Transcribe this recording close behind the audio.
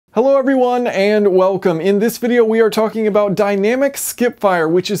Hello everyone and welcome. In this video we are talking about dynamic skip fire,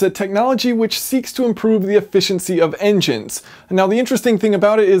 which is a technology which seeks to improve the efficiency of engines. Now the interesting thing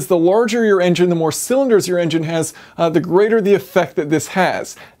about it is the larger your engine, the more cylinders your engine has, the greater the effect that this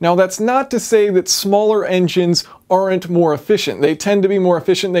has. Now that's not to say that smaller engines aren't more efficient. They tend to be more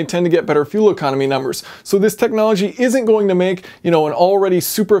efficient, they tend to get better fuel economy numbers. So this technology isn't going to make, an already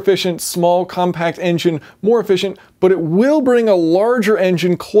super efficient, small, compact engine more efficient, but it will bring a larger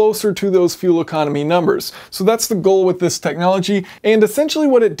engine closer to those fuel economy numbers. So that's the goal with this technology, and essentially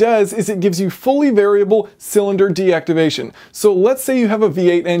what it does is it gives you fully variable cylinder deactivation. So let's say you have a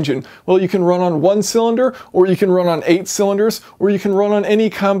V8 engine. Well, you can run on one cylinder, or you can run on 8 cylinders, or you can run on any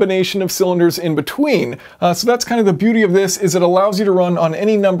combination of cylinders in between. So that's kind of the beauty of this, is it allows you to run on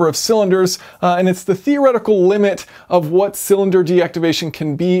any number of cylinders, and it's the theoretical limit of what cylinder deactivation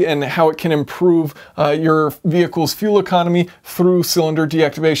can be and how it can improve your vehicle's fuel economy through cylinder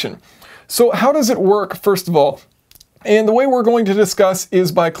deactivation. So how does it work, first of all? And the way we're going to discuss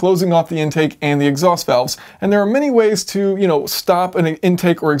is by closing off the intake and the exhaust valves. And there are many ways to, stop an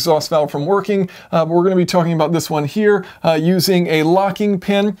intake or exhaust valve from working. But we're going to be talking about this one here using a locking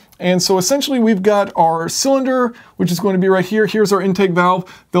pin. And so essentially we've got our cylinder, which is going to be right here. Here's our intake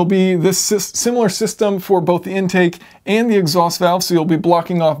valve. There'll be this similar system for both the intake and the exhaust valve. So you'll be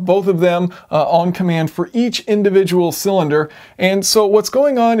blocking off both of them on command for each individual cylinder. And so what's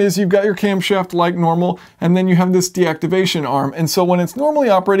going on is you've got your camshaft like normal, and then you have this deactivation arm. And so when it's normally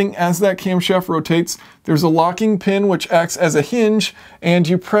operating, as that camshaft rotates, there's a locking pin which acts as a hinge, and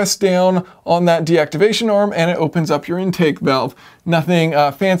you press down on that deactivation arm and it opens up your intake valve. Nothing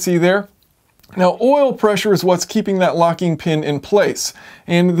fancy there. Now, oil pressure is what's keeping that locking pin in place.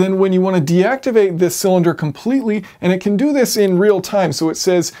 And then when you want to deactivate this cylinder completely, and it can do this in real time, so it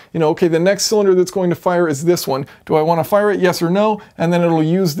says, okay, the next cylinder that's going to fire is this one. Do I want to fire it, yes or no? And then it'll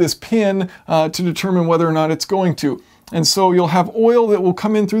use this pin to determine whether or not it's going to. And so you'll have oil that will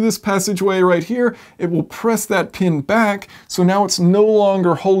come in through this passageway right here. It will press that pin back. So now it's no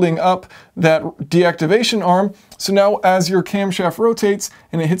longer holding up that deactivation arm. So now as your camshaft rotates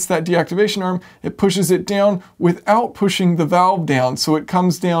and it hits that deactivation arm, it pushes it down without pushing the valve down. So it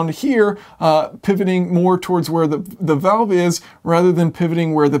comes down here, pivoting more towards where the valve is rather than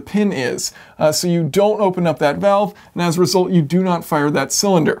pivoting where the pin is. So you don't open up that valve, and as a result, you do not fire that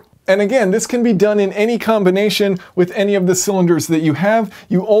cylinder. And again, this can be done in any combination with any of the cylinders that you have.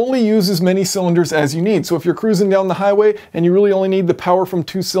 You only use as many cylinders as you need. So if you're cruising down the highway and you really only need the power from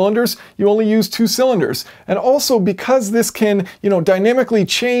 2 cylinders, you only use 2 cylinders. And also because this can, dynamically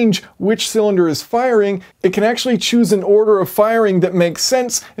change which cylinder is firing, it can actually choose an order of firing that makes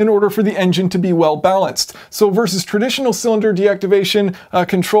sense in order for the engine to be well balanced. So versus traditional cylinder deactivation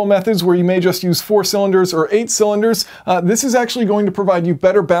control methods where you may just use 4 cylinders or 8 cylinders, this is actually going to provide you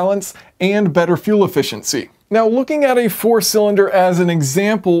better balance and better fuel efficiency. Now, looking at a 4-cylinder as an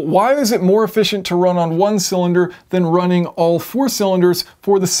example, why is it more efficient to run on 1 cylinder than running all 4 cylinders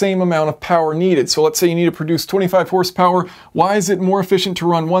for the same amount of power needed? So let's say you need to produce 25 horsepower. Why is it more efficient to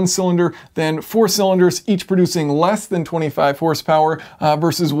run 1 cylinder than 4 cylinders, each producing less than 25 horsepower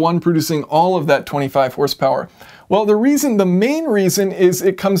versus one producing all of that 25 horsepower? Well, the main reason is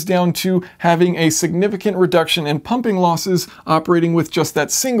it comes down to having a significant reduction in pumping losses operating with just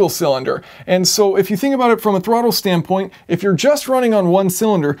that single cylinder. And so if you think about it from a throttle standpoint, if you're just running on 1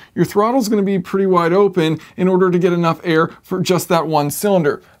 cylinder, your throttle is going to be pretty wide open in order to get enough air for just that 1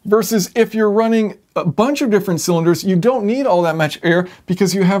 cylinder. Versus if you're running a bunch of different cylinders, you don't need all that much air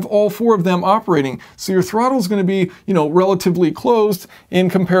because you have all 4 of them operating. So your throttle is going to be, relatively closed in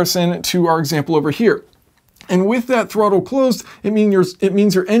comparison to our example over here. And with that throttle closed, it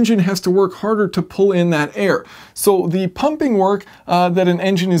means your engine has to work harder to pull in that air. So the pumping work that an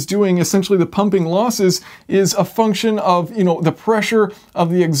engine is doing, essentially the pumping losses, is a function of the pressure of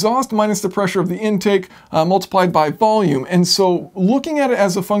the exhaust minus the pressure of the intake multiplied by volume. And so looking at it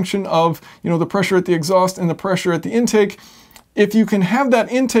as a function of the pressure at the exhaust and the pressure at the intake, if you can have that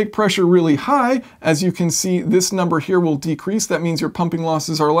intake pressure really high, as you can see, this number here will decrease. That means your pumping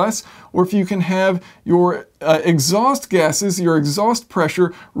losses are less. Or if you can have your exhaust gases, your exhaust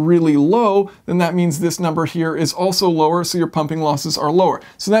pressure really low, then that means this number here is also lower, so your pumping losses are lower.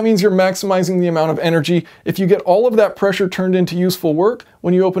 So that means you're maximizing the amount of energy. If you get all of that pressure turned into useful work,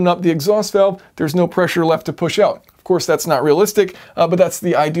 when you open up the exhaust valve, there's no pressure left to push out. Of course, that's not realistic, but that's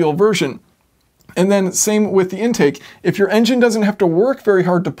the ideal version. And then same with the intake. If your engine doesn't have to work very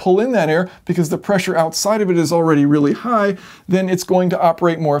hard to pull in that air because the pressure outside of it is already really high, then it's going to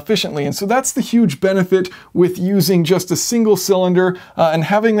operate more efficiently. And so that's the huge benefit with using just a single cylinder and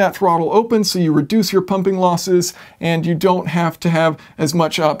having that throttle open, so you reduce your pumping losses and you don't have to have as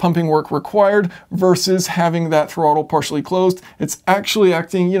much pumping work required versus having that throttle partially closed. It's actually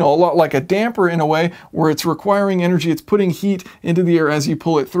acting, a lot like a damper in a way, where it's requiring energy, it's putting heat into the air as you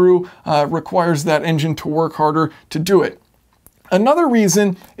pull it through, requires that engine to work harder to do it. Another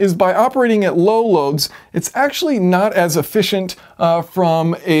reason is by operating at low loads, it's actually not as efficient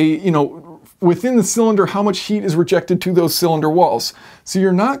from within the cylinder, how much heat is rejected to those cylinder walls. So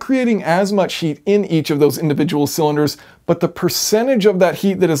you're not creating as much heat in each of those individual cylinders, but the percentage of that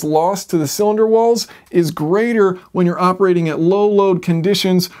heat that is lost to the cylinder walls is greater when you're operating at low load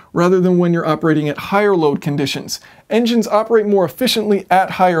conditions rather than when you're operating at higher load conditions. Engines operate more efficiently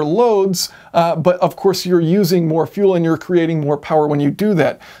at higher loads, but of course you're using more fuel and you're creating more power when you do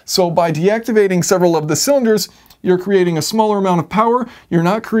that. So by deactivating several of the cylinders, you're creating a smaller amount of power, you're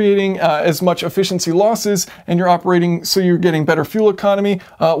not creating as much efficiency losses, and you're operating so you're getting better fuel economy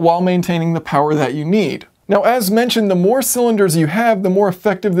while maintaining the power that you need. Now, as mentioned, the more cylinders you have, the more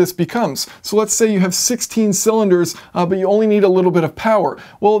effective this becomes. So let's say you have 16 cylinders, but you only need a little bit of power.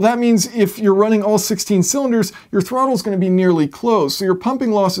 Well, that means if you're running all 16 cylinders, your throttle is going to be nearly closed. So your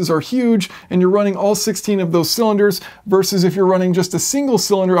pumping losses are huge, and you're running all 16 of those cylinders, versus if you're running just a single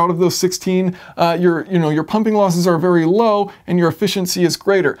cylinder out of those 16, your pumping losses are very low, and your efficiency is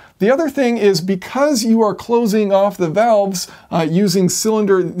greater. The other thing is, because you are closing off the valves using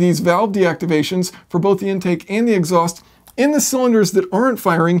these valve deactivations for both the intake and the exhaust, in the cylinders that aren't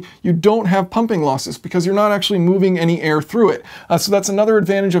firing, you don't have pumping losses because you're not actually moving any air through it. So that's another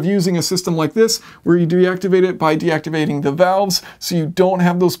advantage of using a system like this, where you deactivate it by deactivating the valves, so you don't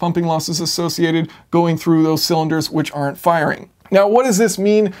have those pumping losses associated going through those cylinders which aren't firing. Now, what does this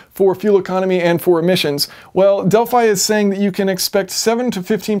mean for fuel economy and for emissions? Well, Delphi is saying that you can expect 7 to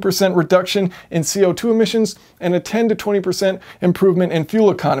 15% reduction in CO2 emissions and a 10 to 20% improvement in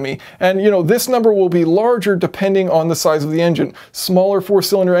fuel economy. And this number will be larger depending on the size of the engine. Smaller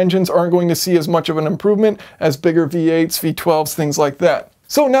 4-cylinder engines aren't going to see as much of an improvement as bigger V8s, V12s, things like that.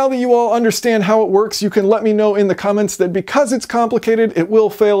 So now that you all understand how it works, you can let me know in the comments that because it's complicated, it will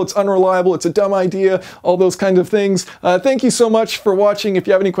fail, it's unreliable, it's a dumb idea, all those kinds of things. Thank you so much for watching. If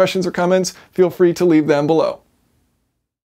you have any questions or comments, feel free to leave them below.